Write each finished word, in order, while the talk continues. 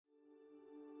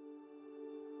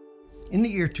In the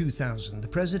year 2000, the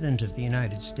President of the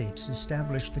United States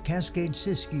established the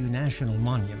Cascade-Siskiyou National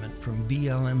Monument from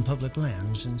BLM Public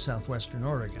Lands in southwestern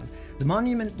Oregon. The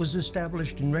monument was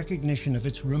established in recognition of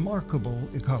its remarkable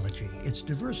ecology, its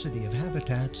diversity of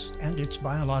habitats, and its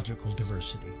biological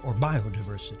diversity, or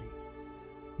biodiversity.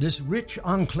 This rich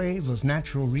enclave of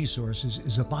natural resources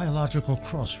is a biological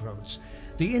crossroads,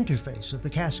 the interface of the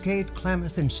Cascade,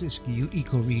 Klamath, and Siskiyou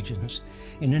ecoregions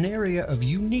in an area of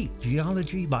unique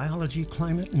geology, biology,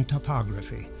 climate, and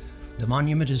topography. The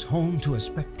monument is home to a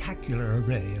spectacular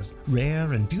array of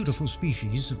rare and beautiful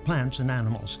species of plants and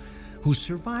animals whose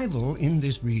survival in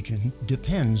this region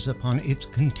depends upon its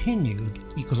continued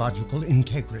ecological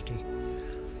integrity.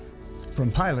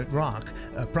 From Pilot Rock,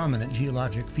 a prominent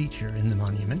geologic feature in the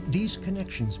monument, these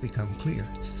connections become clear.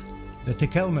 The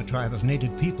Tekelma tribe of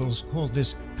native peoples called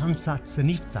this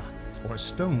Tansatsanifta, or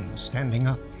stone standing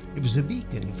up. It was a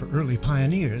beacon for early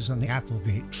pioneers on the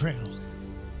Applegate Trail.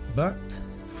 But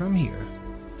from here,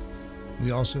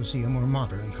 we also see a more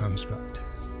modern construct.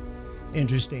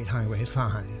 Interstate Highway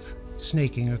 5,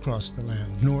 snaking across the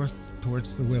land, north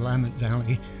towards the Willamette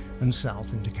Valley and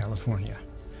south into California.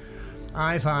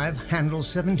 I-5 handles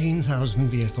 17,000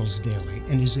 vehicles daily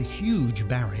and is a huge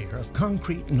barrier of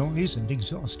concrete noise and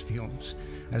exhaust fumes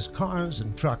as cars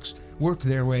and trucks work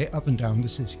their way up and down the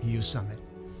Siskiyou summit.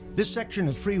 This section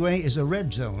of freeway is a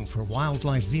red zone for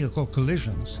wildlife vehicle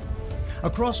collisions.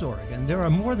 Across Oregon, there are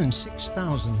more than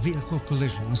 6,000 vehicle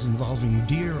collisions involving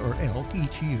deer or elk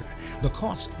each year. The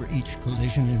cost for each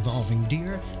collision involving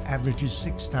deer averages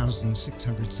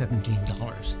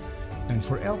 $6,617. And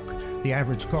for elk, the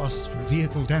average costs for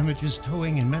vehicle damages,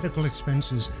 towing, and medical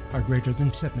expenses are greater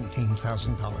than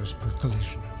 $17,000 per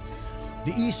collision.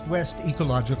 The east-west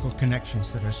ecological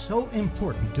connections that are so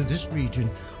important to this region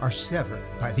are severed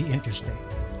by the interstate.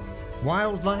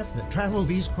 Wildlife that travel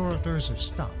these corridors are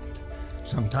stopped.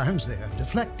 Sometimes they are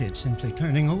deflected, simply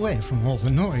turning away from all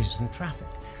the noise and traffic.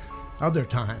 Other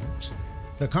times,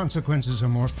 the consequences are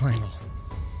more final,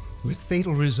 with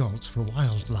fatal results for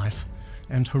wildlife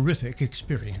and horrific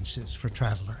experiences for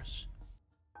travelers.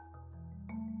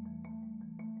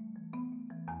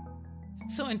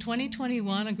 So in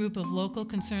 2021, a group of local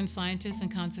concerned scientists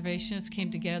and conservationists came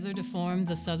together to form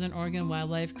the Southern Oregon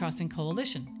Wildlife Crossing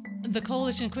Coalition. The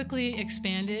coalition quickly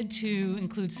expanded to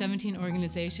include 17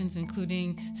 organizations,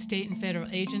 including state and federal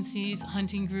agencies,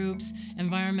 hunting groups,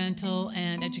 environmental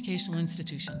and educational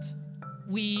institutions.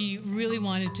 We really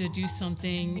wanted to do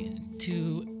something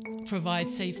to provide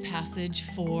safe passage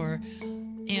for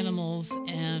animals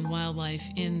and wildlife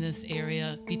in this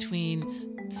area between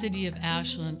the city of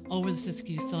Ashland, over the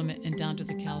Siskiyou Summit, and down to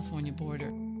the California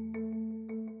border.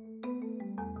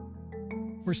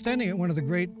 We're standing at one of the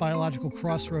great biological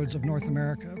crossroads of North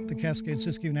America, the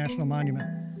Cascade-Siskiyou National Monument.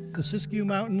 The Siskiyou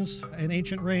Mountains, an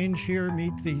ancient range here,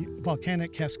 meet the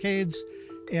volcanic Cascades,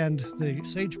 and the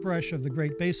sagebrush of the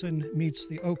Great Basin meets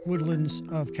the oak woodlands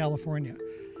of California.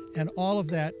 And all of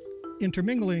that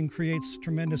intermingling creates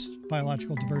tremendous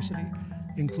biological diversity,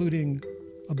 including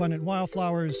abundant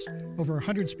wildflowers, over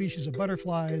 100 species of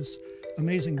butterflies,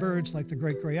 amazing birds like the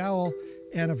great gray owl,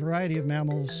 and a variety of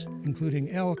mammals,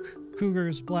 including elk,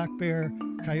 cougars, black bear,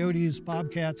 coyotes,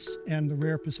 bobcats, and the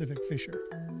rare Pacific fisher.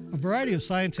 A variety of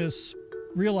scientists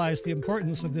realized the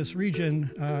importance of this region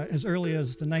as early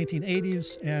as the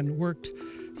 1980s and worked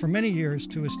for many years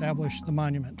to establish the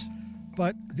monument.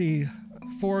 But the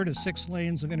 4 to 6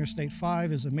 lanes of Interstate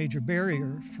 5 is a major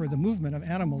barrier for the movement of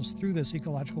animals through this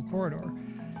ecological corridor.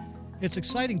 It's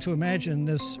exciting to imagine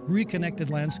this reconnected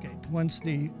landscape once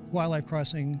the wildlife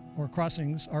crossing or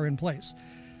crossings are in place.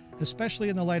 Especially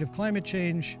in the light of climate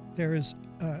change, there is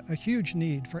a huge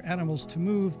need for animals to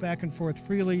move back and forth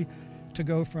freely, to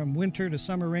go from winter to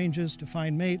summer ranges, to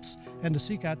find mates, and to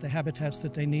seek out the habitats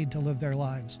that they need to live their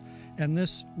lives. And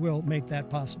this will make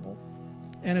that possible.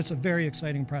 And it's a very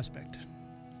exciting prospect.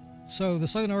 So the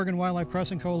Southern Oregon Wildlife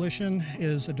Crossing Coalition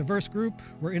is a diverse group.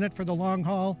 We're in it for the long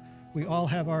haul. We all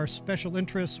have our special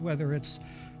interests, whether it's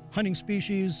hunting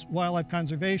species, wildlife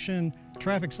conservation,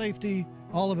 traffic safety,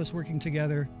 all of us working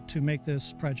together to make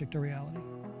this project a reality.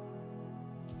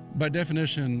 By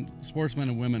definition, sportsmen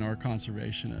and women are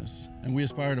conservationists, and we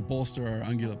aspire to bolster our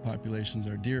ungulate populations,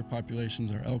 our deer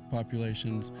populations, our elk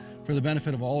populations, for the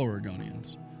benefit of all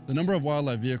Oregonians. The number of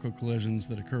wildlife vehicle collisions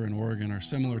that occur in Oregon are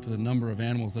similar to the number of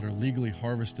animals that are legally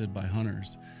harvested by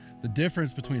hunters. The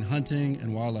difference between hunting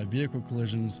and wildlife vehicle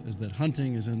collisions is that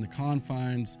hunting is in the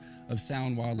confines of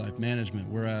sound wildlife management,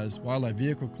 whereas wildlife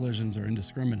vehicle collisions are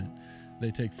indiscriminate.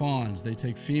 They take fawns, they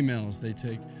take females, they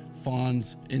take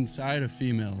fawns inside of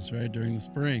females, right, during the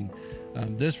spring.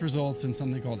 This results in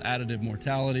something called additive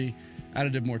mortality.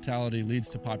 Additive mortality leads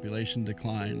to population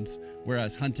declines,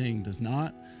 whereas hunting does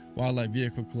not. Wildlife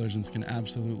vehicle collisions can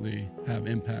absolutely have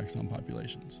impacts on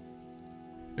populations.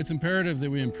 It's imperative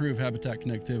that we improve habitat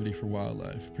connectivity for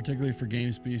wildlife, particularly for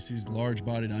game species,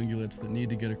 large-bodied ungulates that need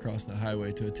to get across the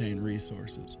highway to attain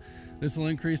resources. This will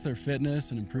increase their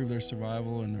fitness and improve their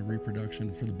survival and their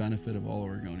reproduction for the benefit of all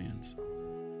Oregonians.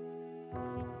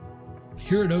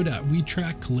 Here at ODOT, we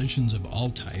track collisions of all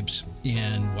types,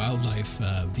 and wildlife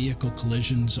vehicle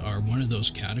collisions are one of those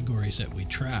categories that we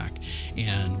track.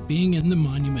 And being in the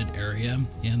monument area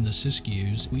and the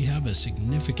Siskiyous, we have a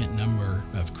significant number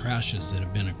of crashes that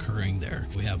have been occurring there.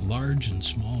 We have large and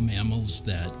small mammals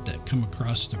that come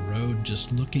across the road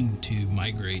just looking to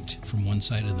migrate from one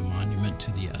side of the monument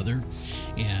to the other,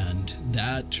 and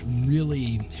that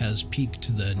really has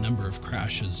peaked the number of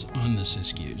crashes on the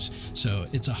Siskiyous. So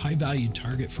it's a high value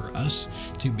target for us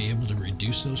to be able to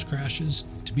reduce those crashes.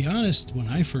 To be honest, when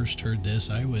I first heard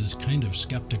this, I was kind of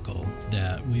skeptical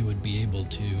that we would be able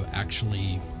to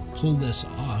actually pull this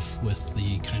off with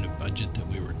the kind of budget that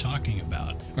we were talking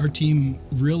about. Our team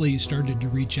really started to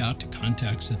reach out to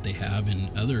contacts that they have in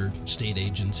other state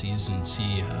agencies and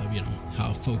see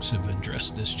how folks have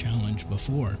addressed this challenge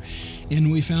before.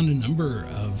 And we found a number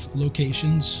of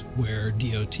locations where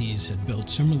DOTs had built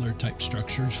similar type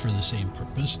structures for the same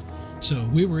purpose. So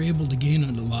we were able to gain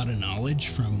a lot of knowledge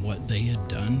from what they had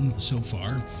done so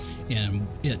far, and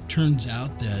it turns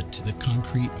out that the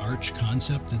concrete arch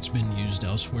concept that's been used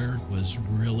elsewhere was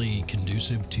really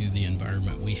conducive to the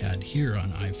environment we had here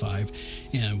on I-5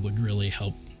 and would really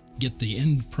help get the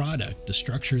end product, the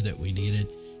structure that we needed,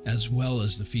 as well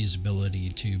as the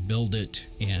feasibility to build it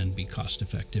and be cost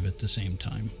effective at the same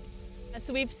time.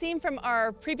 So we've seen from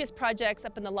our previous projects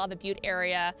up in the Lava Butte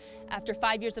area, after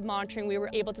 5 years of monitoring, we were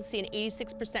able to see an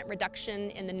 86% reduction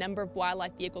in the number of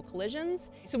wildlife vehicle collisions.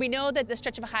 So we know that this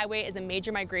stretch of highway is a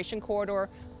major migration corridor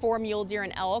for mule deer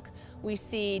and elk. We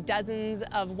see dozens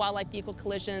of wildlife vehicle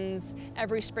collisions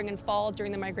every spring and fall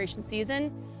during the migration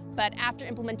season. But after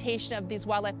implementation of these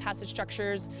wildlife passage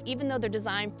structures, even though they're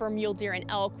designed for mule deer and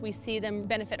elk, we see them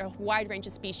benefit a wide range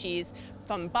of species,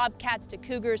 from bobcats to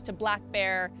cougars to black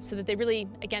bear, so that they really,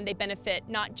 again, they benefit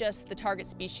not just the target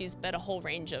species, but a whole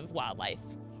range of wildlife.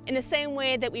 In the same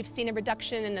way that we've seen a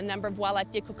reduction in the number of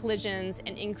wildlife vehicle collisions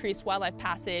and increased wildlife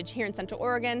passage here in Central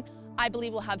Oregon, I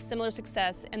believe we'll have similar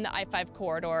success in the I-5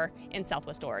 corridor in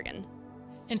Southwest Oregon.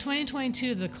 In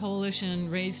 2022, the coalition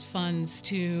raised funds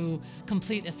to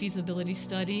complete a feasibility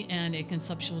study and a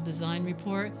conceptual design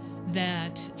report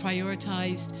that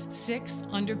prioritized 6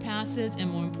 underpasses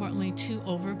and, more importantly, 2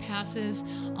 overpasses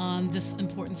on this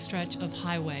important stretch of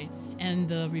highway. And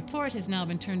the report has now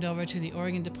been turned over to the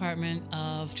Oregon Department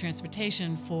of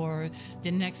Transportation for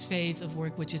the next phase of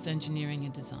work, which is engineering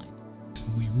and design.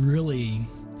 We really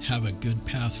have a good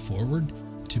path forward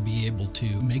to be able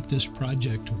to make this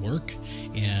project work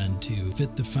and to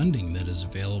fit the funding that is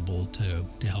available to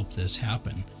help this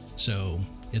happen. So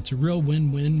it's a real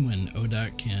win-win when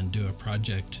ODOT can do a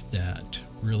project that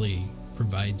really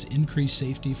provides increased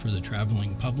safety for the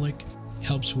traveling public,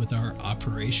 helps with our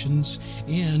operations,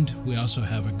 and we also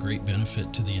have a great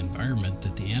benefit to the environment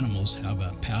that the animals have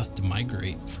a path to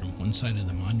migrate from one side of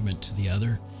the monument to the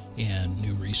other and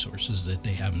new resources that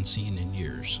they haven't seen in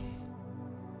years.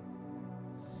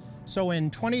 So in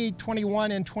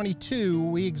 2021 and 22,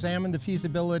 we examined the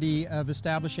feasibility of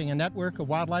establishing a network of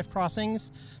wildlife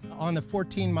crossings on the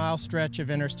 14-mile stretch of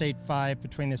Interstate 5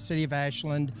 between the city of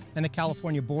Ashland and the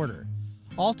California border.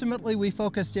 Ultimately, we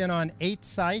focused in on 8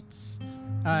 sites,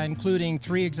 including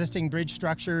 3 existing bridge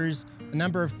structures, a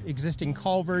number of existing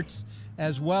culverts,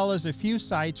 as well as a few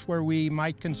sites where we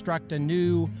might construct a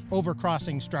new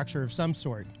overcrossing structure of some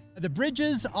sort. The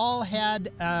bridges all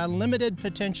had limited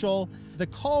potential. The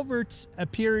culverts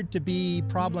appeared to be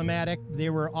problematic. They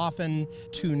were often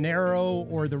too narrow,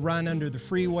 or the run under the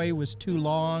freeway was too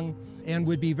long and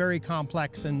would be very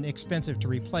complex and expensive to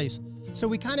replace. So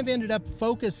we kind of ended up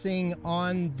focusing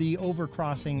on the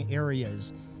overcrossing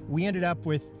areas. We ended up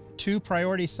with 2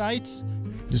 priority sites.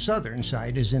 The southern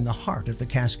site is in the heart of the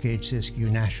Cascade-Siskiyou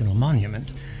National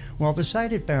Monument, while the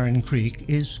site at Barron Creek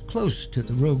is close to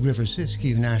the Rogue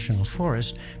River-Siskiyou National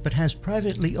Forest, but has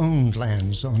privately owned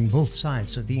lands on both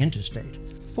sides of the interstate.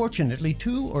 Fortunately,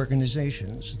 2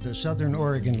 organizations, the Southern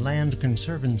Oregon Land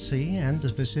Conservancy and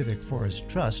the Pacific Forest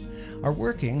Trust, are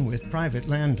working with private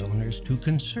landowners to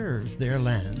conserve their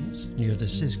lands near the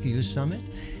Siskiyou Summit,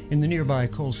 in the nearby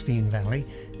Colstein Valley,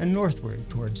 and northward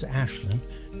towards Ashland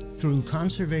through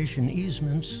conservation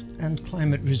easements and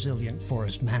climate-resilient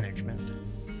forest management.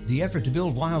 The effort to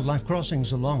build wildlife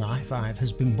crossings along I-5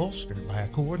 has been bolstered by a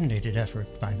coordinated effort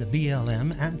by the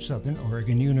BLM and Southern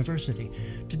Oregon University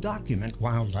to document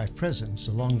wildlife presence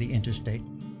along the interstate.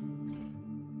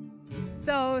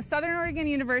 So Southern Oregon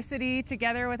University,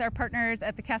 together with our partners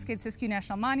at the Cascade-Siskiyou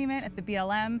National Monument at the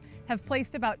BLM, have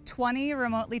placed about 20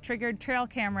 remotely triggered trail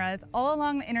cameras all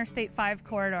along the Interstate 5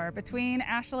 corridor between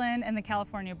Ashland and the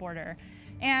California border.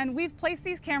 And we've placed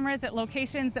these cameras at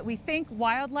locations that we think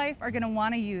wildlife are going to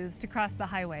want to use to cross the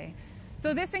highway.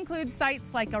 So this includes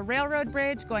sites like a railroad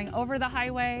bridge going over the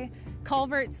highway,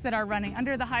 culverts that are running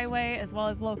under the highway, as well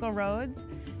as local roads.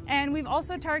 And we've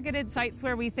also targeted sites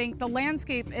where we think the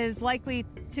landscape is likely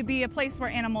to be a place where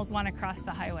animals want to cross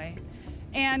the highway.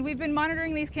 And we've been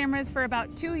monitoring these cameras for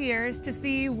about 2 years to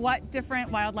see what different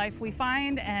wildlife we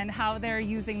find and how they're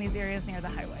using these areas near the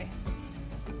highway.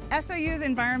 SOU's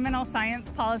Environmental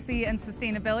Science, Policy, and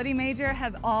Sustainability major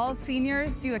has all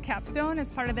seniors do a capstone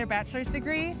as part of their bachelor's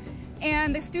degree.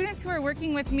 And the students who are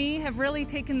working with me have really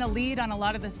taken the lead on a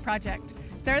lot of this project.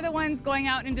 They're the ones going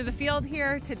out into the field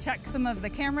here to check some of the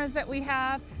cameras that we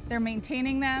have. They're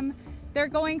maintaining them. They're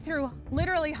going through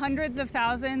literally hundreds of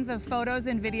thousands of photos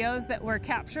and videos that we're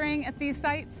capturing at these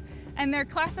sites. And they're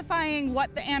classifying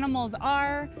what the animals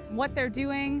are, what they're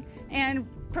doing, and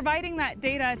providing that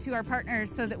data to our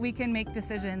partners so that we can make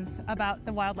decisions about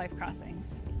the wildlife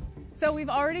crossings. So we've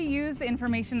already used the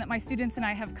information that my students and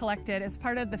I have collected as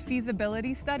part of the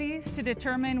feasibility studies to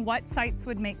determine what sites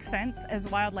would make sense as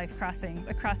wildlife crossings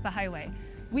across the highway.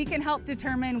 We can help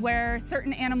determine where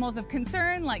certain animals of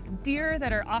concern, like deer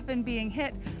that are often being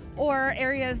hit, or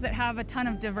areas that have a ton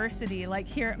of diversity, like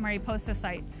here at Mariposa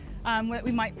site, that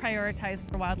we might prioritize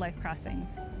for wildlife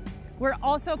crossings. We're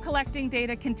also collecting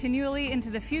data continually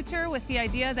into the future with the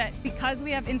idea that because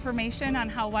we have information on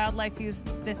how wildlife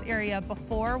used this area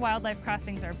before wildlife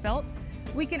crossings are built,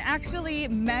 we can actually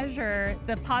measure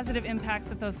the positive impacts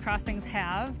that those crossings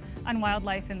have on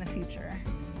wildlife in the future.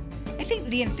 I think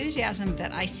the enthusiasm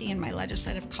that I see in my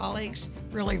legislative colleagues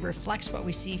really reflects what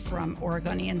we see from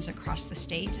Oregonians across the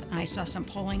state. I saw some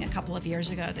polling a couple of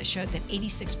years ago that showed that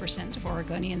 86% of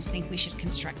Oregonians think we should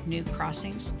construct new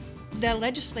crossings. The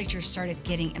legislature started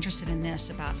getting interested in this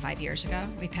about 5 years ago.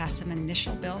 We passed some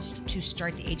initial bills to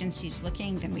start the agencies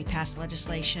looking, then we passed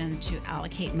legislation to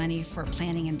allocate money for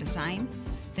planning and design.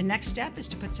 The next step is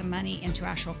to put some money into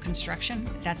actual construction.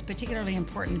 That's particularly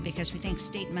important because we think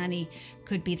state money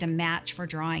could be the match for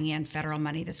drawing in federal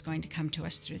money that's going to come to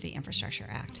us through the Infrastructure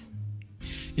Act.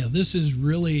 Yeah, this is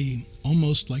really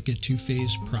almost like a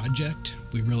two-phase project.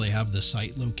 We really have the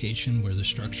site location where the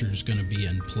structure is going to be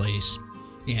in place,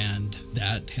 and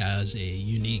that has a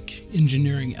unique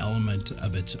engineering element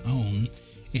of its own.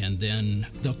 And then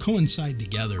they'll coincide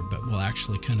together, but we'll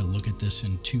actually kind of look at this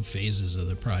in two phases of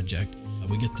the project.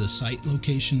 We get the site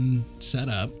location set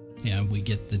up and we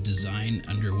get the design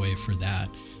underway for that.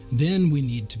 Then we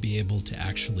need to be able to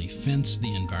actually fence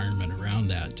the environment around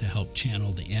that to help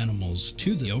channel the animals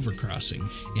to the overcrossing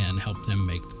and help them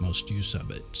make the most use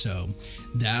of it. So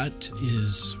that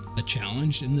is a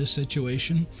challenge in this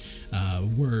situation.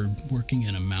 We're working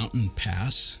in a mountain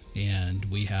pass and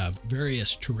we have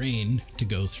various terrain to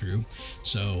go through.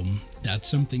 So that's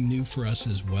something new for us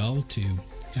as well, to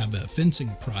have a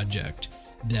fencing project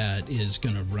that is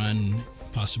going to run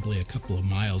possibly a couple of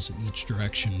miles in each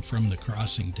direction from the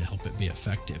crossing to help it be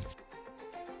effective.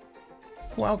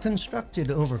 While constructed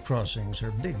overcrossings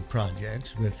are big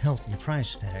projects with healthy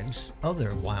price tags,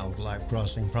 other wildlife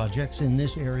crossing projects in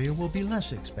this area will be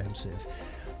less expensive.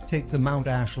 Take the Mount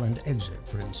Ashland exit,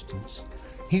 for instance.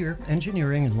 Here,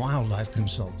 engineering and wildlife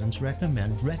consultants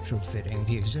recommend retrofitting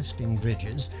the existing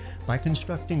bridges by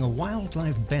constructing a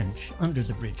wildlife bench under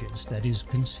the bridges that is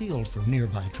concealed from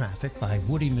nearby traffic by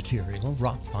woody material,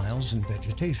 rock piles, and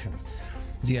vegetation.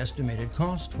 The estimated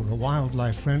cost for a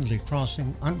wildlife-friendly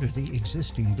crossing under the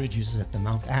existing bridges at the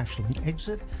Mount Ashland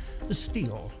exit, the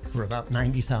steel for about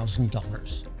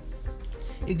 $90,000.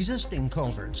 Existing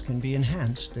culverts can be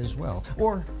enhanced as well,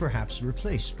 or perhaps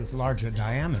replaced with larger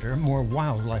diameter, more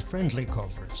wildlife-friendly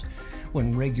culverts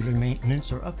when regular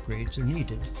maintenance or upgrades are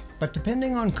needed. But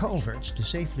depending on culverts to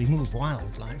safely move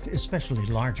wildlife, especially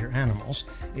larger animals,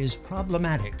 is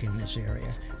problematic in this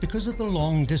area because of the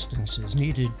long distances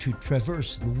needed to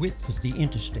traverse the width of the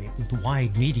interstate with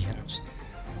wide medians.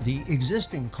 The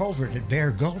existing culvert at Bear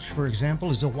Gulch, for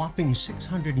example, is a whopping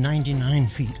 699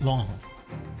 feet long.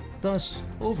 Thus,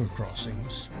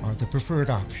 overcrossings are the preferred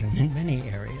option in many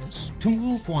areas to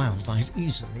move wildlife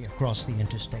easily across the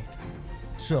interstate.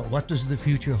 So, what does the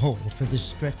future hold for this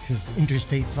stretch of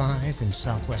Interstate 5 in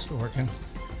southwest Oregon?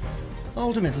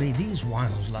 Ultimately, these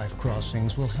wildlife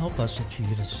crossings will help us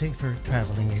achieve a safer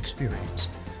traveling experience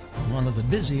on one of the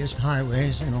busiest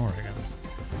highways in Oregon,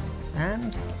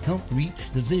 and help reach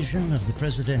the vision of the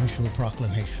presidential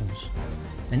proclamations,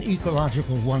 an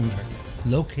ecological wonder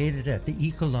located at the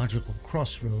ecological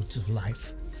crossroads of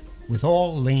life, with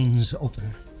all lanes open.